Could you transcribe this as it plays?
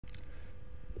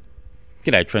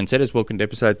G'day Trendsetters, welcome to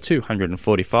episode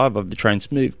 245 of the Train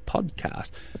Smooth podcast.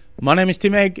 My name is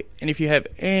Tim Egg, and if you have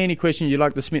any questions you'd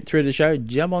like to submit through the show,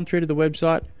 jump on through to the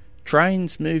website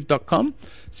trainsmooth.com.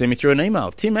 Send me through an email,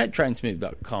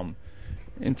 tim@trainsmooth.com.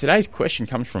 And today's question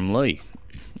comes from Lee.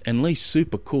 And Lee's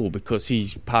super cool because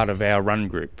he's part of our run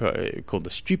group called the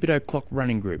Stupid O'Clock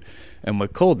Running Group. And we're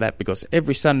called that because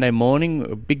every Sunday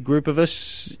morning, a big group of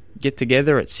us get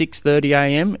together at 6:30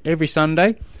 a.m. every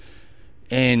Sunday.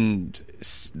 And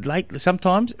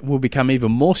sometimes we'll become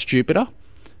even more stupider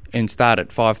and start at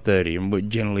 5:30. And we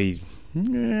generally,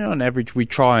 on average, we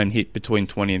try and hit between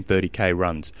 20 and 30k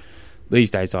runs.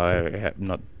 These days,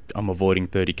 I'm avoiding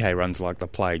 30k runs like the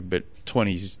plague, but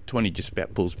 20 just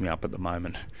about pulls me up at the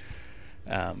moment.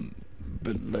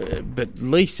 But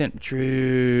Lee sent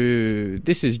through.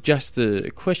 This is just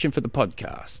a question for the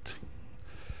podcast.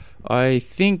 I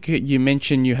think you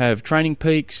mentioned you have training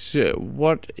peaks.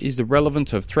 What is the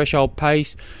relevance of threshold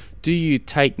pace? Do you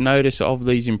take notice of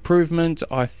these improvements?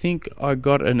 I think I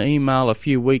got an email a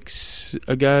few weeks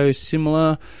ago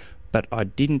similar, but I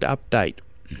didn't update.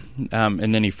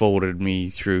 And then he forwarded me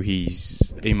through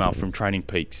his email from Training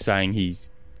Peaks saying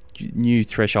his new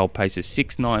threshold pace is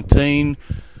 6:19,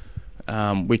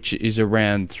 which is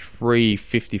around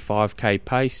 3:55k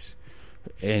pace.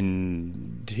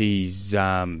 And he's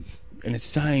and it's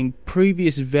saying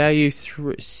previous value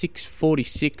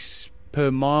 6:46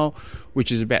 per mile,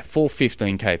 which is about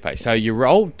 4:15k pace. So your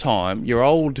old,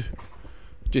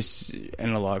 just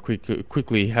analyze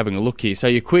quickly having a look here. So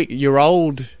your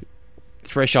old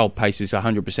threshold pace is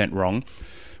 100% wrong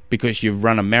because you've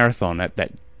run a marathon at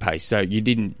that pace. So you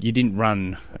didn't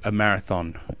run a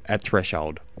marathon at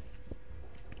threshold.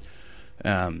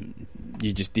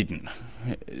 You just didn't.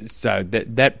 So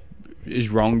that is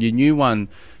wrong. Your new one,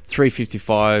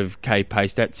 3:55k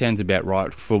pace, that sounds about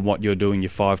right for what you're doing your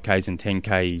 5Ks and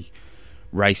 10K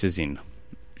races in.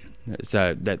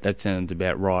 So that sounds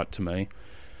about right to me.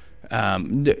 I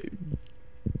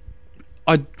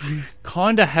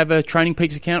kind of have a Training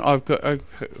Peaks account. I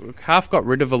half got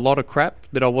rid of a lot of crap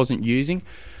that I wasn't using.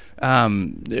 I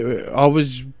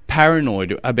was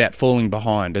paranoid about falling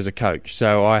behind as a coach,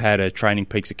 so I had a Training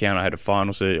Peaks account. I had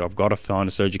I've got a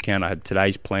Final Surge account. I had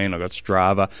Today's Plan. I got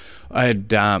Strava. I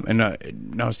had and I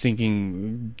was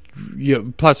thinking,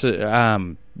 plus it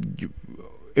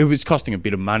was costing a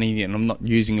bit of money, and I'm not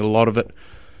using a lot of it.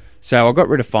 So I got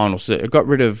rid of Final Surge. I got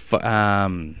rid of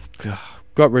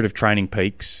Training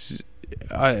Peaks.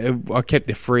 I kept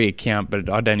the free account, but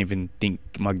I don't even think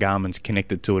my Garmin's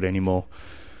connected to it anymore.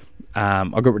 I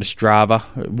got rid of Strava.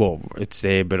 Well, it's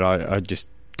there, but I just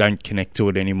don't connect to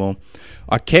it anymore.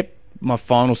 I kept my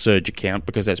Final Surge account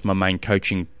because that's my main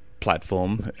coaching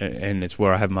platform, and it's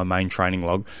where I have my main training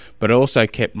log. But I also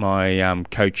kept my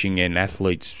coaching and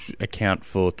athletes account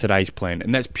for Today's Plan,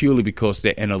 and that's purely because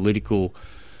their analytical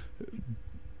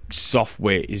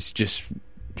software is just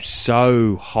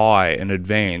so high and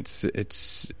advanced.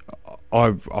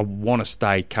 I want to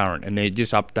stay current, and they're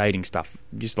just updating stuff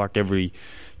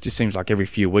just seems like every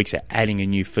few weeks they're adding a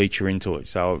new feature into it.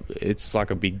 So it's like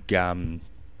a big I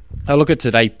look at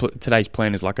Today's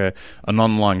Plan as like an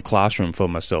online classroom for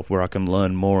myself where I can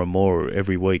learn more and more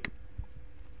every week.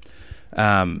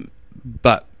 I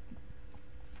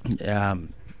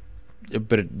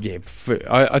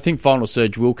think Final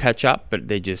Surge will catch up, but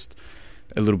they're just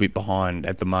a little bit behind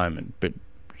at the moment. But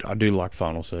I do like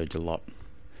Final Surge a lot.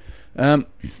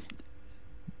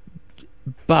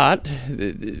 But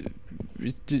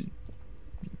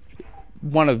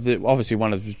one of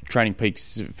the Training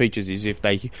Peaks features is if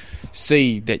they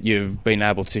see that you've been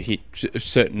able to hit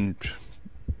certain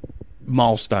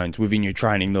milestones within your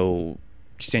training, they'll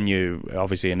send you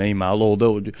obviously an email, or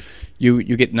you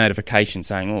get notification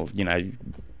saying, oh, you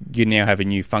now have a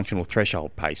new functional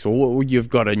threshold pace, or you've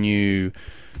got a new,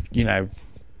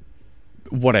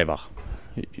 whatever.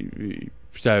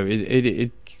 So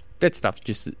it that stuff's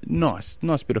just nice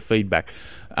bit of feedback.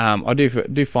 I do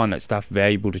find that stuff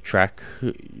valuable to track.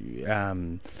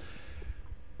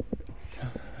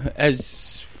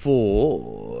 As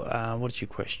for what's your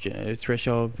question?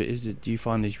 Threshold, do you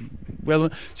find these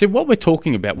relevant? So what we're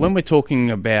talking about when we're talking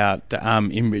about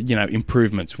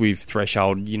improvements with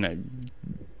threshold,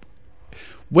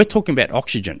 we're talking about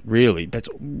oxygen. Really, that's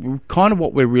kind of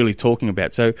what we're really talking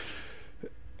about. So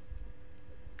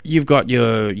you've got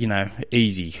your,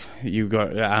 easy. You've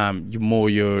got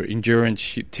your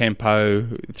endurance, tempo,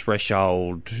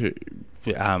 threshold,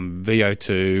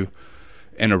 VO2,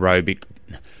 and aerobic.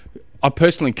 I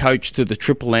personally coach to the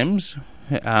triple M's,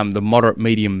 the moderate,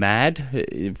 medium, mad.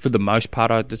 For the most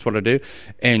part, that's what I do.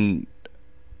 And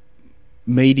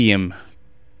medium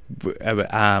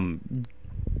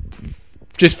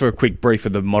just for a quick brief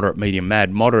of the moderate, medium,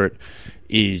 mad. Moderate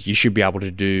is you should be able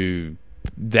to do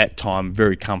that time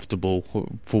very comfortable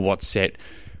for what's set.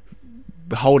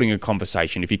 Holding a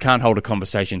conversation. If you can't hold a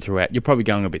conversation throughout, you're probably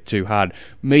going a bit too hard.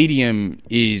 Medium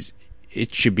is,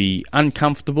 it should be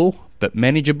uncomfortable but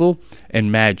manageable,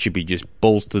 and mad should be just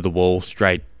balls to the wall,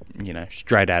 straight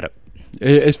at it,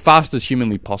 as fast as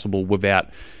humanly possible without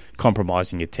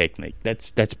compromising your technique.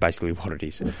 That's basically what it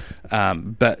is.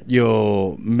 But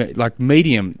your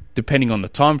medium, depending on the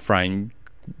time frame,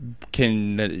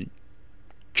 can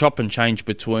chop and change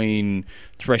between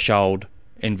threshold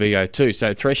and VO2.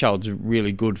 So threshold's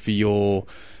really good for your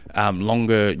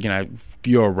longer,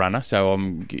 you're a runner, so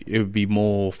it would be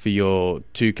more for your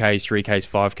 2Ks, 3Ks,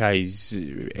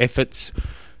 5Ks efforts.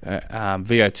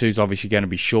 VO2 is obviously going to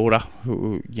be shorter,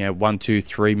 1, 2,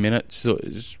 3 minutes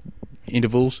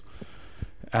intervals.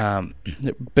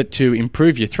 But to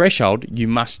improve your threshold, you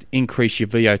must increase your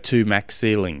VO2 max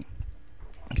ceiling.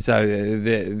 So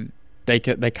they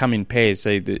come in pairs. So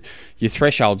your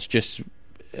threshold's just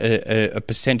a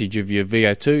percentage of your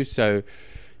VO2. So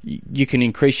you can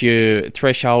increase your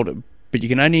threshold, but you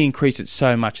can only increase it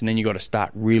so much, and then you've got to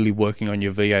start really working on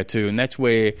your VO2. And that's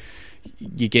where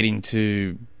you get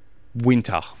into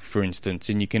winter, for instance,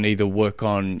 and you can either work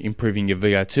on improving your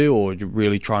VO2 or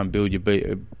really try and build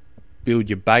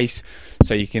your base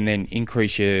so you can then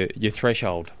increase your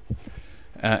threshold.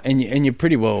 And you're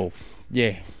pretty well,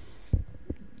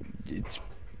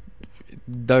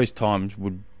 those times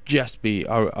would just be,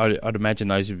 I'd imagine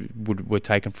those were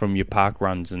taken from your park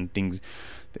runs and things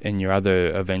and your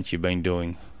other events you've been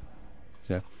doing.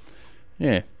 So,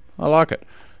 yeah, I like it.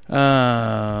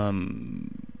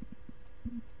 I'm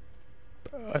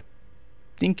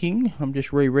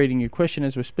just rereading your question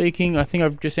as we're speaking. I think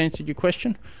I've just answered your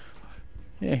question.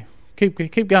 Yeah,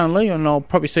 keep going, Lee, and I'll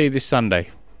probably see you this Sunday.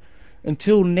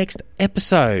 Until next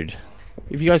episode.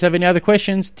 If you guys have any other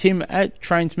questions,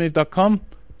 tim@trainsmove.com.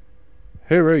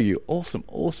 Hooroo, you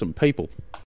awesome people.